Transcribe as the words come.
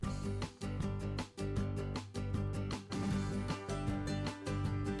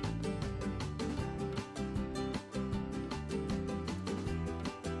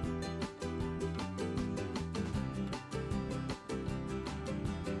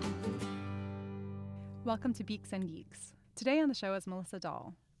Welcome to Beaks and Geeks. Today on the show is Melissa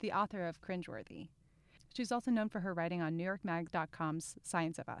Dahl, the author of Cringeworthy. She's also known for her writing on NewYorkMag.com's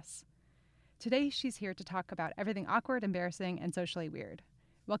Science of Us. Today she's here to talk about everything awkward, embarrassing, and socially weird.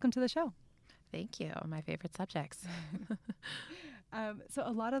 Welcome to the show. Thank you. My favorite subjects. So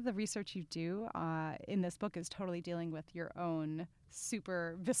a lot of the research you do in this book is totally dealing with your own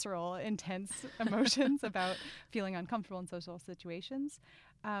super visceral, intense emotions about feeling uncomfortable in social situations.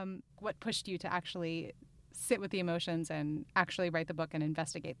 What pushed you to actually sit with the emotions and actually write the book and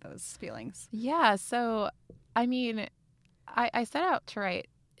investigate those feelings? Yeah. So, I mean, I set out to write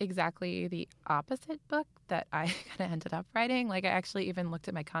exactly the opposite book that I kind of ended up writing. Like, I actually even looked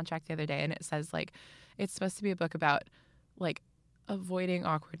at my contract the other day and it says, like, it's supposed to be a book about, like, avoiding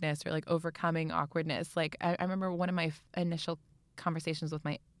awkwardness or, like, overcoming awkwardness. Like, I remember one of my initial conversations with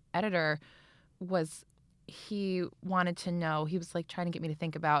my editor was he wanted to know, he was, like, trying to get me to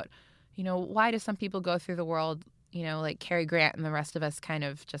think about, why do some people go through the world, like Cary Grant and the rest of us kind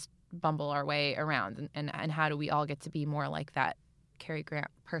of just bumble our way around and how do we all get to be more like that Cary Grant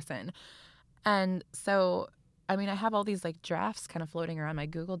person? And so, I mean, I have all these like drafts kind of floating around my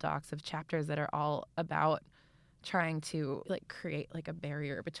Google Docs of chapters that are all about trying to like create like a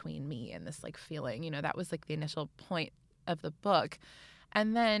barrier between me and this like feeling, that was like the initial point of the book.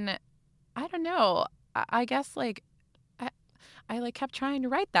 And then, I don't know, I guess like I like kept trying to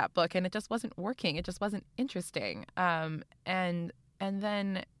write that book and it just wasn't working. It just wasn't interesting. And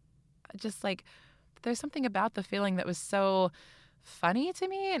then just like there's something about the feeling that was so funny to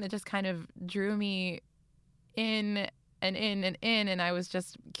me and it just kind of drew me in and in and in, and I was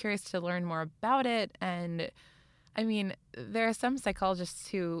just curious to learn more about it. And I mean, there are some psychologists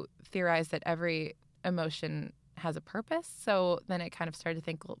who theorize that every emotion has a purpose. So then I kind of started to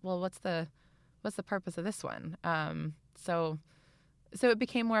think, well, what's the purpose of this one? So it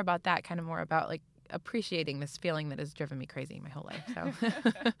became more about that, kind of more about like appreciating this feeling that has driven me crazy my whole life.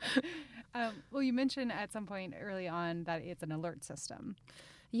 So, well, you mentioned at some point early on that it's an alert system.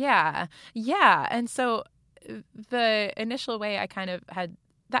 Yeah. And so the initial way I kind of had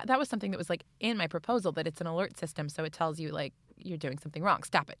that was something that was like in my proposal, that it's an alert system. So it tells you like you're doing something wrong.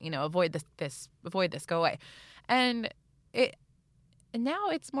 Stop it. Avoid this, go away. And now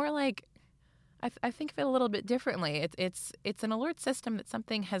it's more like I think of it a little bit differently. It's an alert system that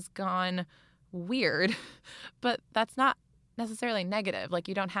something has gone weird, but that's not necessarily negative. Like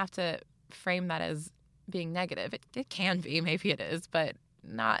you don't have to frame that as being negative. It can be, maybe it is, but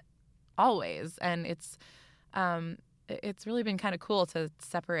not always. And it's really been kind of cool to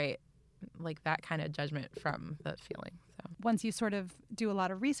separate like that kind of judgment from the feeling. So once you sort of do a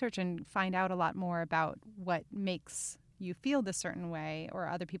lot of research and find out a lot more about what makes you feel this certain way or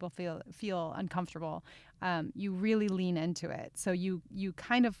other people feel uncomfortable, you really lean into it. So you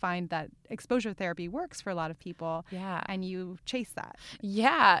kind of find that exposure therapy works for a lot of people. Yeah. And you chase that.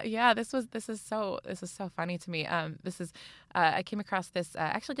 Yeah. This is so funny to me. I came across this,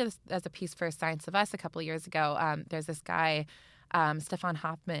 actually did this as a piece for Science of Us a couple of years ago. There's this guy, Stefan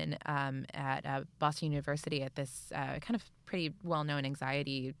Hoffman, at Boston University at this kind of pretty well-known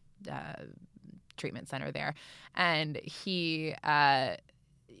anxiety treatment center there, and he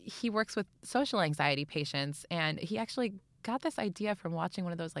works with social anxiety patients, and he actually got this idea from watching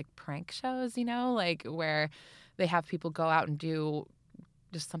one of those like prank shows, like where they have people go out and do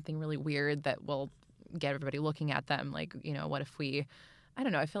just something really weird that will get everybody looking at them. Like, what if I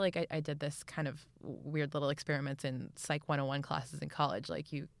don't know, I feel like I did this kind of weird little experiments in Psych 101 classes in college.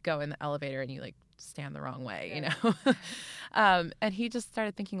 Like you go in the elevator and you like stand the wrong way, and he just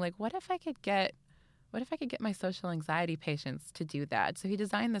started thinking like, what if I could get my social anxiety patients to do that? So he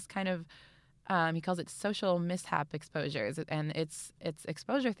designed this kind of, he calls it social mishap exposures, and it's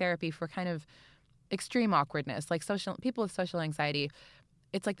exposure therapy for kind of extreme awkwardness. Like people with social anxiety,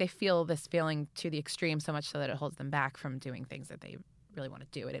 it's like they feel this feeling to the extreme so much so that it holds them back from doing things that they really want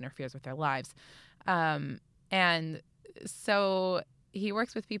to do. It interferes with their lives. And so he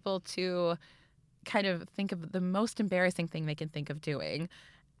works with people to kind of think of the most embarrassing thing they can think of doing.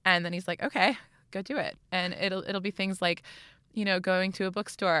 And then he's like, okay, go do it. And it'll be things like, going to a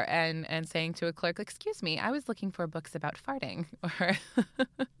bookstore and saying to a clerk, excuse me, I was looking for books about farting, or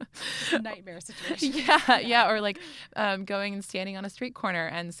nightmare situation. Yeah. Or like going and standing on a street corner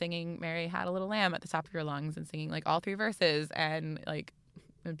and singing Mary Had a Little Lamb at the top of your lungs and singing like all 3 verses, and like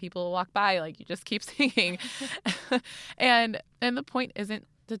when people walk by, like you just keep singing. and the point isn't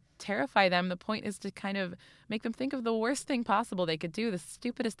to terrify them. The point is to kind of make them think of the worst thing possible they could do, the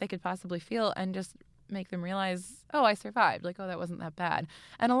stupidest they could possibly feel, and just make them realize, oh, I survived. Like, oh, that wasn't that bad.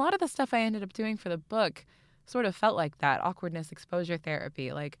 And a lot of the stuff I ended up doing for the book sort of felt like that, awkwardness exposure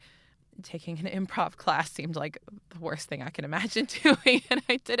therapy, like taking an improv class seemed like the worst thing I could imagine doing, and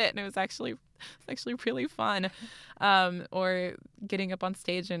I did it, and it was actually really fun. Or getting up on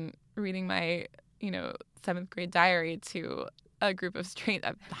stage and reading my 7th grade diary to a group of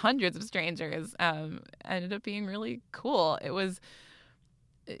hundreds of strangers ended up being really cool. It was,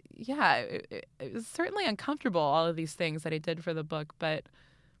 it was certainly uncomfortable, all of these things that I did for the book, but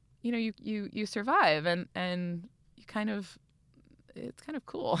you survive, and you it's kind of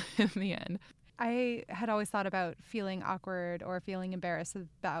cool in the end. I had always thought about feeling awkward or feeling embarrassed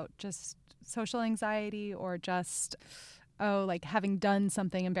about just social anxiety or just, like having done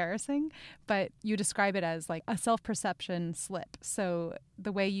something embarrassing. But you describe it as like a self-perception slip. So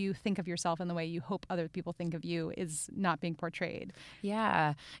the way you think of yourself and the way you hope other people think of you is not being portrayed.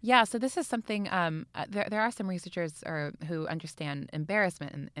 Yeah. So this is something, there are some researchers who understand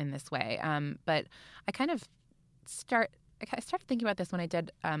embarrassment in this way. But I kind of I started thinking about this when I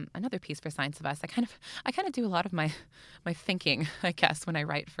did another piece for Science of Us. I kind of do a lot of my thinking, I guess, when I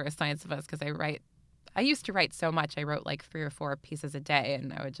write for Science of Us, because I used to write so much. I wrote like 3 or 4 pieces a day,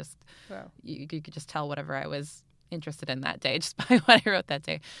 and I would just, you could just tell whatever I was interested in that day just by what I wrote that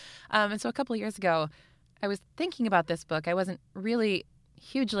day. And so a couple of years ago, I was thinking about this book. I wasn't really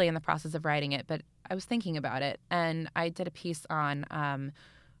hugely in the process of writing it, but I was thinking about it, and I did a piece on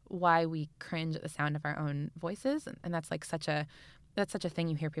why we cringe at the sound of our own voices, and that's like such a thing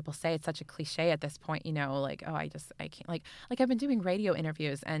you hear people say. It's such a cliche at this point, like, oh, I can't, like I've been doing radio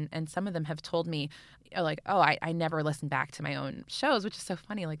interviews, and some of them have told me, like, oh, I never listen back to my own shows, which is so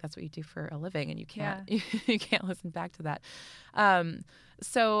funny. Like, that's what you do for a living, and you can't you can't listen back to that.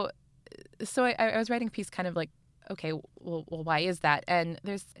 So I was writing a piece kind of like, okay, well, why is that? And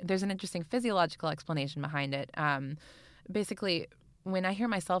there's an interesting physiological explanation behind it. Basically, when I hear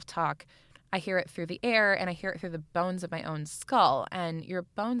myself talk, I hear it through the air, and I hear it through the bones of my own skull. And your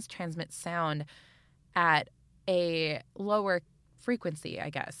bones transmit sound at a lower frequency, I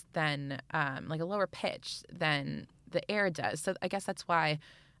guess, than like a lower pitch than the air does. So I guess that's why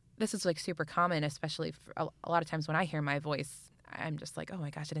this is like super common, especially for a lot of times when I hear my voice, I'm just like, oh my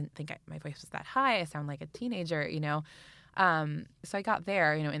gosh, I didn't think my voice was that high. I sound like a teenager, So I got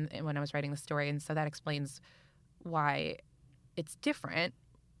there, when I was writing the story, and so that explains why it's different.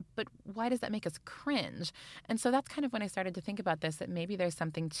 But why does that make us cringe? And so that's kind of when I started to think about this, that maybe there's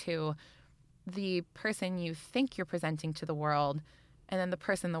something to the person you think you're presenting to the world and then the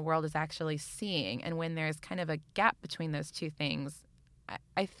person the world is actually seeing. And when there's kind of a gap between those two things,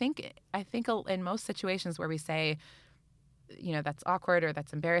 I think in most situations where we say, that's awkward or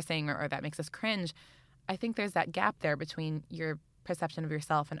that's embarrassing or that makes us cringe, I think there's that gap there between your perception of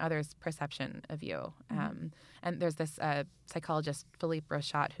yourself and others' perception of you. Mm-hmm. And there's this psychologist, Philippe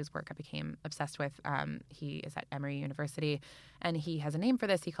Rochat, whose work I became obsessed with. He is at Emory University, and he has a name for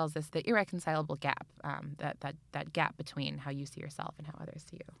this. He calls this the irreconcilable gap, that gap between how you see yourself and how others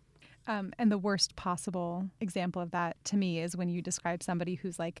see you. And the worst possible example of that to me is when you describe somebody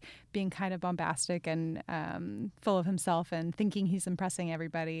who's like being kind of bombastic and full of himself and thinking he's impressing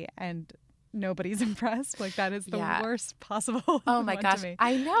everybody, and nobody's impressed. Like, that is the worst possible. Oh my gosh. To me.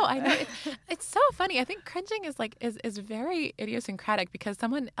 I know. It's so funny. I think cringing is very idiosyncratic, because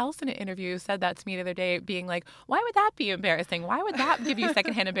someone else in an interview said that to me the other day, being like, why would that be embarrassing? Why would that give you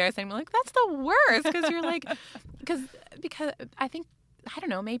secondhand embarrassing? I'm like, that's the worst, because you're like, because I think, I don't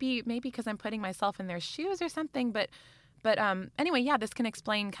know, maybe because I'm putting myself in their shoes or something, but anyway, this can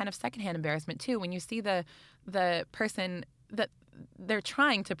explain kind of secondhand embarrassment too, when you see the person that they're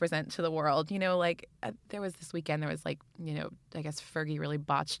trying to present to the world. There was this weekend, there was like, I guess Fergie really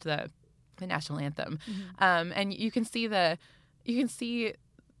botched the national anthem. Mm-hmm. And you can see the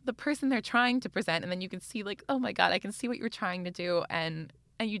person they're trying to present, and then you can see like, oh my God, I can see what you were trying to do, and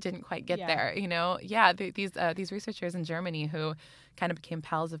you didn't quite get there, These researchers in Germany who kind of became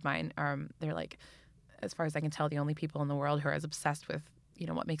pals of mine, they're like, as far as I can tell, the only people in the world who are as obsessed with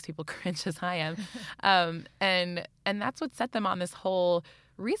what makes people cringe as I am. And that's what set them on this whole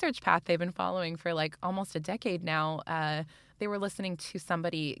research path they've been following for like almost a decade now. They were listening to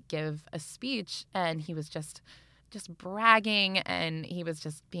somebody give a speech, and he was just bragging, and he was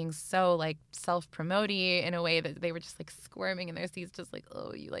just being so like self-promoty in a way that they were just like squirming in their seats, just like,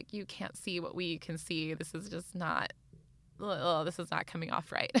 oh, you can't see what we can see. This is just not, this is not coming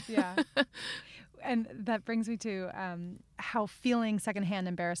off right. Yeah. And that brings me to how feeling secondhand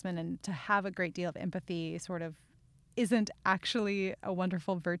embarrassment and to have a great deal of empathy sort of isn't actually a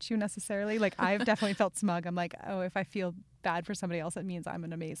wonderful virtue necessarily. Like, I've definitely felt smug. I'm like, oh, if I feel bad for somebody else, it means I'm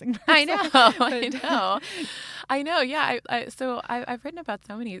an amazing person. I know. I know. Yeah. So I've written about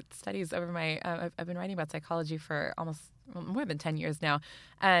so many studies over my, I've been writing about psychology for almost more than 10 years now.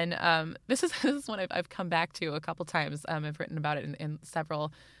 And this is one I've come back to a couple times. I've written about it in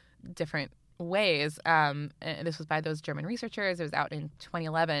several different ways. And this was by those German researchers. It was out in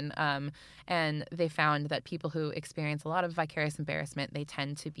 2011. And they found that people who experience a lot of vicarious embarrassment, they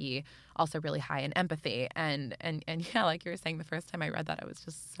tend to be also really high in empathy. And yeah, like you were saying, the first time I read that, I was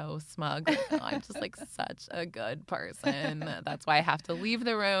just so smug. Like, oh, I'm just like such a good person. That's why I have to leave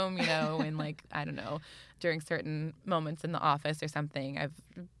the room, when like, I don't know, during certain moments in the office or something. I've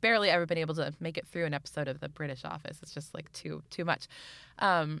barely ever been able to make it through an episode of the British Office. It's just like too much.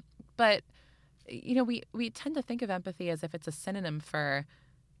 But we tend to think of empathy as if it's a synonym for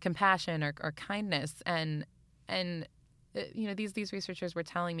compassion or kindness, and these researchers were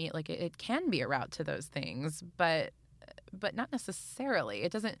telling me like it can be a route to those things, but not necessarily.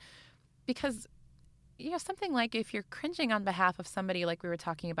 It doesn't, because something like if you're cringing on behalf of somebody like we were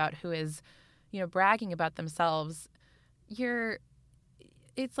talking about who is bragging about themselves,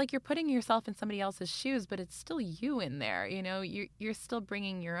 it's like you're putting yourself in somebody else's shoes, but it's still you in there. You're still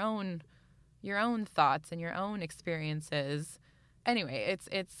bringing your own thoughts and your own experiences. Anyway,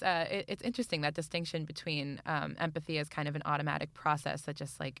 it's interesting, that distinction between empathy as kind of an automatic process that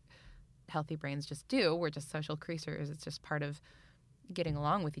just like healthy brains just do. We're just social creatures. It's just part of getting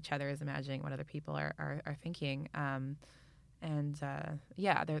along with each other, is imagining what other people are thinking. There's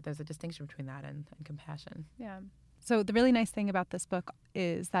a distinction between that and compassion. Yeah. So the really nice thing about this book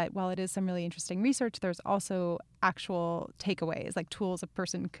is that while it is some really interesting research, there's also actual takeaways, like tools a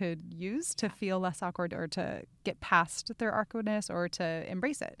person could use to feel less awkward or to get past their awkwardness or to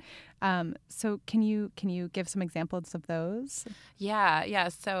embrace it. So can you give some examples of those? Yeah.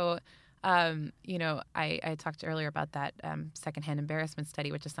 So, I talked earlier about that secondhand embarrassment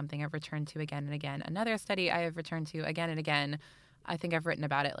study, which is something I've returned to again and again. Another study I have returned to again and again, I think I've written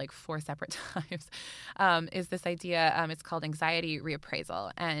about it like 4 separate times, is this idea. It's called anxiety reappraisal.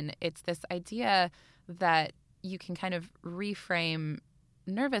 And it's this idea that you can kind of reframe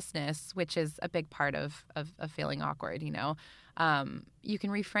nervousness, which is a big part of feeling awkward, You can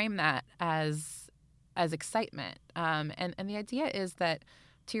reframe that as excitement. And the idea is that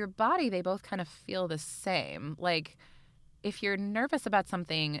to your body, they both kind of feel the same. Like if you're nervous about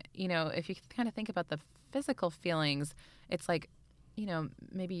something, if you kind of think about the physical feelings, it's like,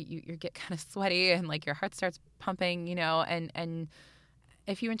 maybe you get kind of sweaty and like your heart starts pumping, and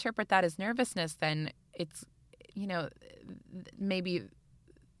if you interpret that as nervousness, then it's, maybe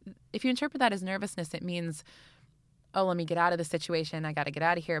if you interpret that as nervousness, it means, oh, let me get out of the situation. I got to get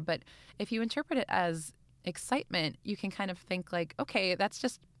out of here. But if you interpret it as excitement, you can kind of think like, okay,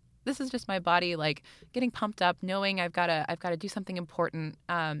 this is just my body like getting pumped up, knowing I've got to do something important.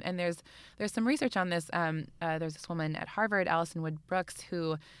 And there's some research on this. There's this woman at Harvard, Alison Wood Brooks,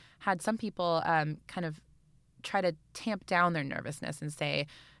 who had some people kind of try to tamp down their nervousness and say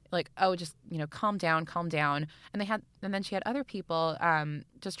like, oh, just calm down. And then she had other people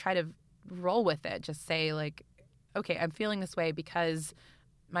just try to roll with it, just say like, okay, I'm feeling this way because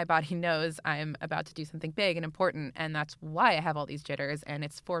my body knows I'm about to do something big and important, and that's why I have all these jitters, and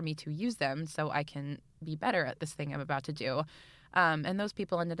it's for me to use them so I can be better at this thing I'm about to do. And those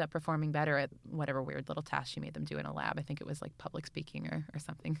people ended up performing better at whatever weird little task she made them do in a lab. I think it was like public speaking or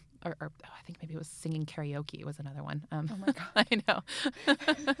something, or I think maybe it was singing karaoke was another one. Oh my God. I know.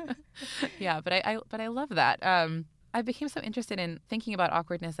 Yeah, but I love that. I became so interested in thinking about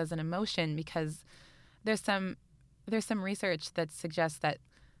awkwardness as an emotion because there's some research that suggests that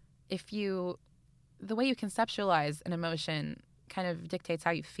the way you conceptualize an emotion kind of dictates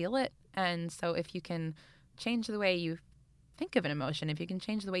how you feel it. And so if you can change the way you think of an emotion, if you can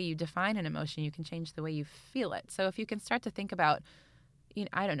change the way you define an emotion, you can change the way you feel it. So if you can start to think about,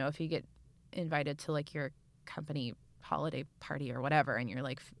 I don't know, if you get invited to like your company holiday party or whatever, and you're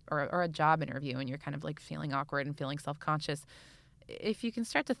like, or a job interview, and you're kind of like feeling awkward and feeling self-conscious, if you can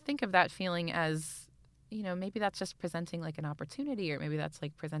start to think of that feeling as, maybe that's just presenting like an opportunity, or maybe that's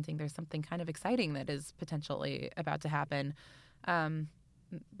like presenting there's something kind of exciting that is potentially about to happen.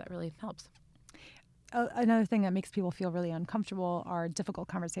 That really helps. Another thing that makes people feel really uncomfortable are difficult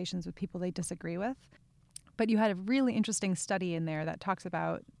conversations with people they disagree with. But you had a really interesting study in there that talks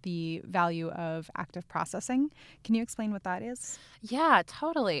about the value of active processing. Can you explain what that is? Yeah,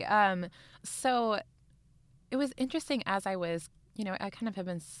 totally. So it was interesting as I was, I kind of have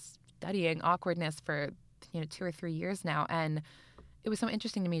been studying awkwardness for 2 or 3 years now, and it was so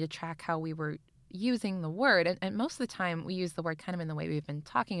interesting to me to track how we were using the word, and most of the time we use the word kind of in the way we've been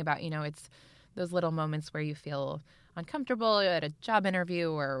talking about. It's those little moments where you feel uncomfortable at a job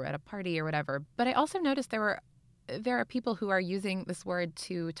interview or at a party or whatever. But I also noticed there are people who are using this word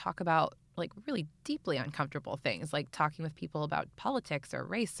to talk about like really deeply uncomfortable things, like talking with people about politics or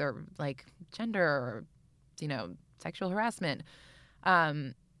race or like gender or, sexual harassment.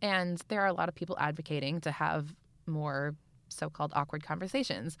 And there are a lot of people advocating to have more so-called awkward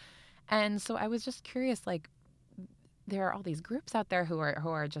conversations. And so I was just curious, like, there are all these groups out there who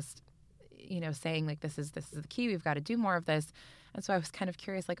are just, saying like, this is the key. We've got to do more of this. And so I was kind of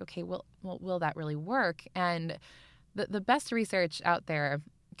curious, like, okay, will that really work? And the best research out there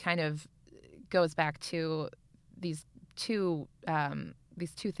kind of goes back to these two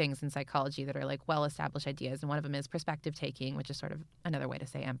things in psychology that are like well-established ideas. And one of them is perspective taking, which is sort of another way to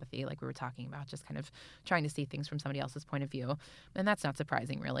say empathy, like we were talking about, just kind of trying to see things from somebody else's point of view. And that's not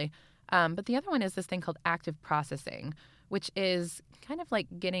surprising, really. But the other one is this thing called active processing, which is kind of like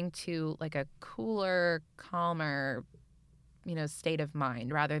getting to like a cooler, calmer, state of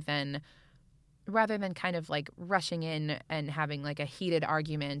mind rather than kind of like rushing in and having like a heated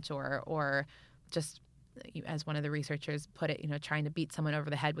argument or just, as one of the researchers put it, trying to beat someone over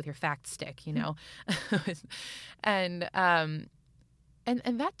the head with your fact stick, and that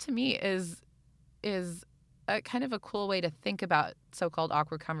to me is a kind of a cool way to think about so-called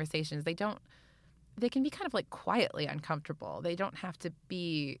awkward conversations. They can be kind of like quietly uncomfortable. They don't have to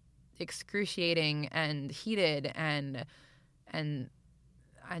be excruciating and heated and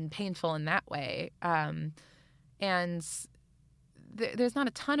painful in that way. And there's not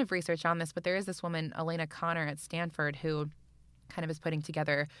a ton of research on this, but there is this woman, Elena Connor at Stanford, who kind of is putting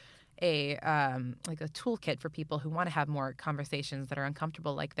together a toolkit for people who want to have more conversations that are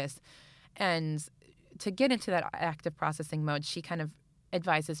uncomfortable like this. And to get into that active processing mode, she kind of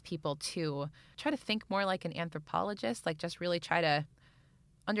advises people to try to think more like an anthropologist, like just really try to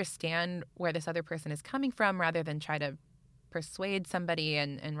understand where this other person is coming from rather than try to persuade somebody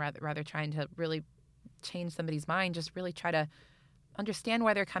and rather trying to really change somebody's mind. Just really try to understand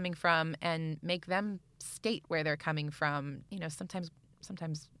where they're coming from and make them state where they're coming from.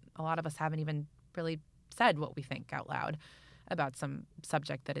 Sometimes a lot of us haven't even really said what we think out loud about some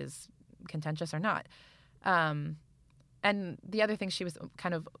subject that is contentious or not. And the other thing she was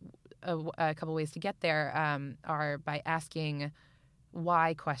kind of a couple ways to get there are by asking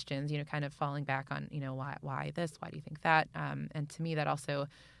why questions, kind of falling back on, why this, why do you think that? And to me, that also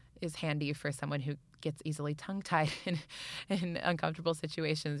is handy for someone who gets easily tongue-tied in uncomfortable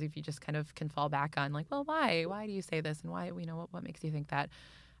situations. If you just kind of can fall back on like, well, why do you say this? And why, what makes you think that?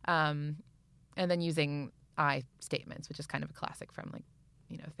 And then using I statements, which is kind of a classic from like,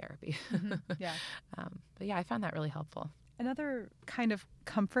 therapy. Mm-hmm. Yeah. But yeah, I found that really helpful. Another kind of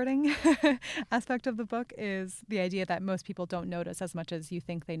comforting aspect of the book is the idea that most people don't notice as much as you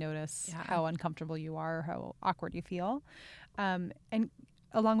think they notice how uncomfortable you are or how awkward you feel. And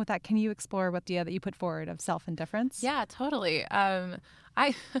along with that, can you explore what the idea that you put forward of self-indifference? Yeah, totally.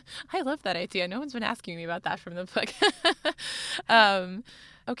 I love that idea. No one's been asking me about that from the book.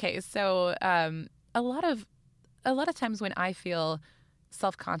 Okay, so a lot of times when I feel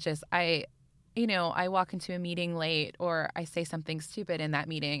self-conscious, I walk into a meeting late or I say something stupid in that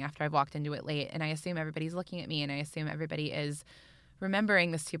meeting after I've walked into it late, and I assume everybody's looking at me and I assume everybody is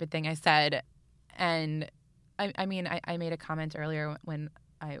remembering the stupid thing I said. And I made a comment earlier when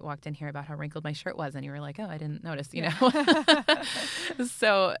I walked in here about how wrinkled my shirt was, and you were like, oh, I didn't notice,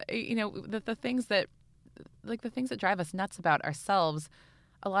 So, the things that drive us nuts about ourselves,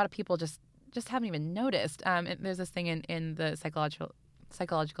 a lot of people just haven't even noticed. And there's this thing in the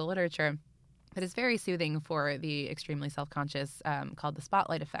psychological literature that is very soothing for the extremely self-conscious, called the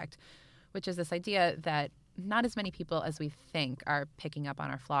spotlight effect, which is this idea that not as many people as we think are picking up on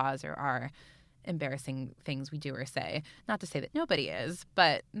our flaws or our embarrassing things we do or say. Not to say that nobody is,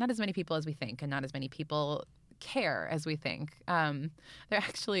 but not as many people as we think, and not as many people care as we think. There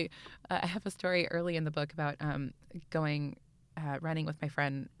actually, I have a story early in the book about going running with my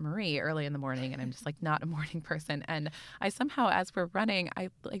friend Marie early in the morning, and I'm just like not a morning person. And I somehow, as we're running, I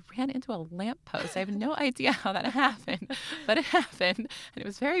like ran into a lamppost. I have no idea how that happened, but it happened, and it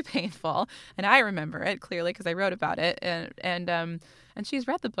was very painful. And I remember it clearly because I wrote about it. And she's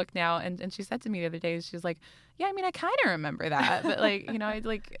read the book now, and she said to me the other day, she's like, yeah, I mean, I kind of remember that, but like, it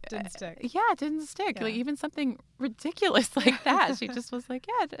like didn't stick. Yeah, it didn't stick. Yeah. Like even something ridiculous like that, she just was like,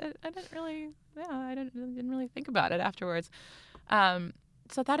 yeah, I didn't really think about it afterwards.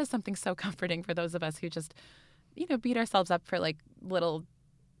 So that is something so comforting for those of us who just, beat ourselves up for like little,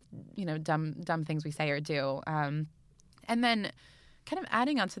 dumb things we say or do. And then kind of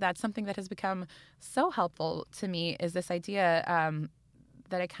adding on to that, something that has become so helpful to me is this idea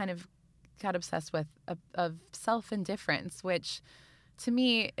that I kind of got obsessed with of self-indifference, which to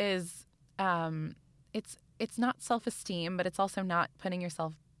me is it's not self-esteem, but it's also not putting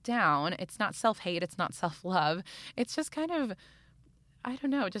yourself down. It's not self-hate. It's not self-love. It's just kind of, I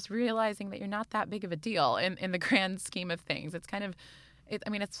don't know, just realizing that you're not that big of a deal in the grand scheme of things. It's kind of,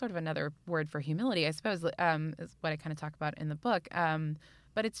 it's sort of another word for humility, I suppose, is what I kind of talk about in the book.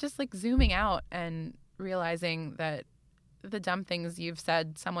 But it's just like zooming out and realizing that the dumb things you've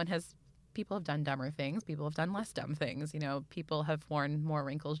said, people have done dumber things. People have done less dumb things. People have worn more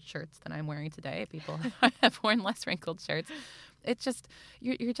wrinkled shirts than I'm wearing today. People have worn less wrinkled shirts. It's just,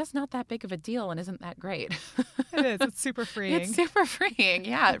 you're just not that big of a deal, and isn't that great? It is. It's super freeing. It's super freeing.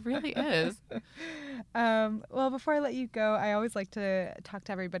 Yeah, it really is. Well, before I let you go, I always like to talk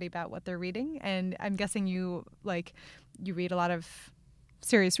to everybody about what they're reading. And I'm guessing you read a lot of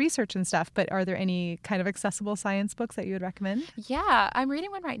serious research and stuff, but are there any kind of accessible science books that you would recommend? Yeah, I'm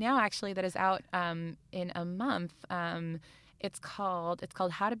reading one right now actually that is out in a month. It's called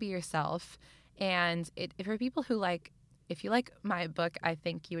How to Be Yourself, and for people who if you like my book, I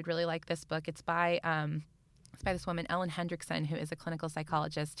think you would really like this book. It's by this woman, Ellen Hendrickson, who is a clinical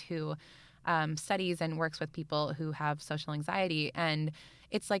psychologist who studies and works with people who have social anxiety, and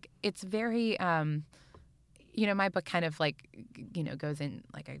it's very. My book kind of goes in,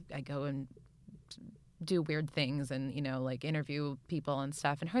 I go and do weird things and, interview people and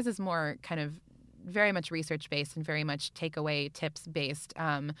stuff. And hers is more kind of very much research-based and very much takeaway tips-based.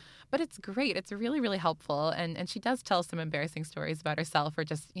 But it's great. It's really, really helpful. And she does tell some embarrassing stories about herself, or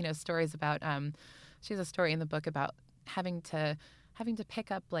just, stories about, she has a story in the book about having to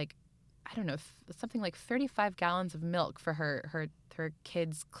pick up something like 35 gallons of milk for her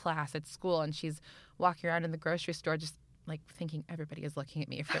kids' class at school, and she's walking around in the grocery store just thinking everybody is looking at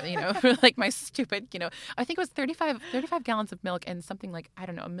me for for my stupid, I think it was 35 gallons of milk and something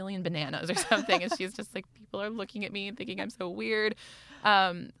a million bananas or something, and she's just people are looking at me and thinking I'm so weird.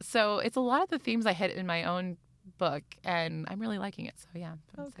 So it's a lot of the themes I hit in my own book, and I'm really liking it. So yeah.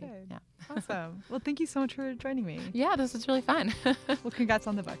 Good. Yeah. Awesome. Well, thank you so much for joining me. Yeah, this was really fun. Well, congrats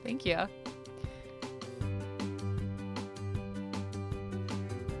on the book. Thank you.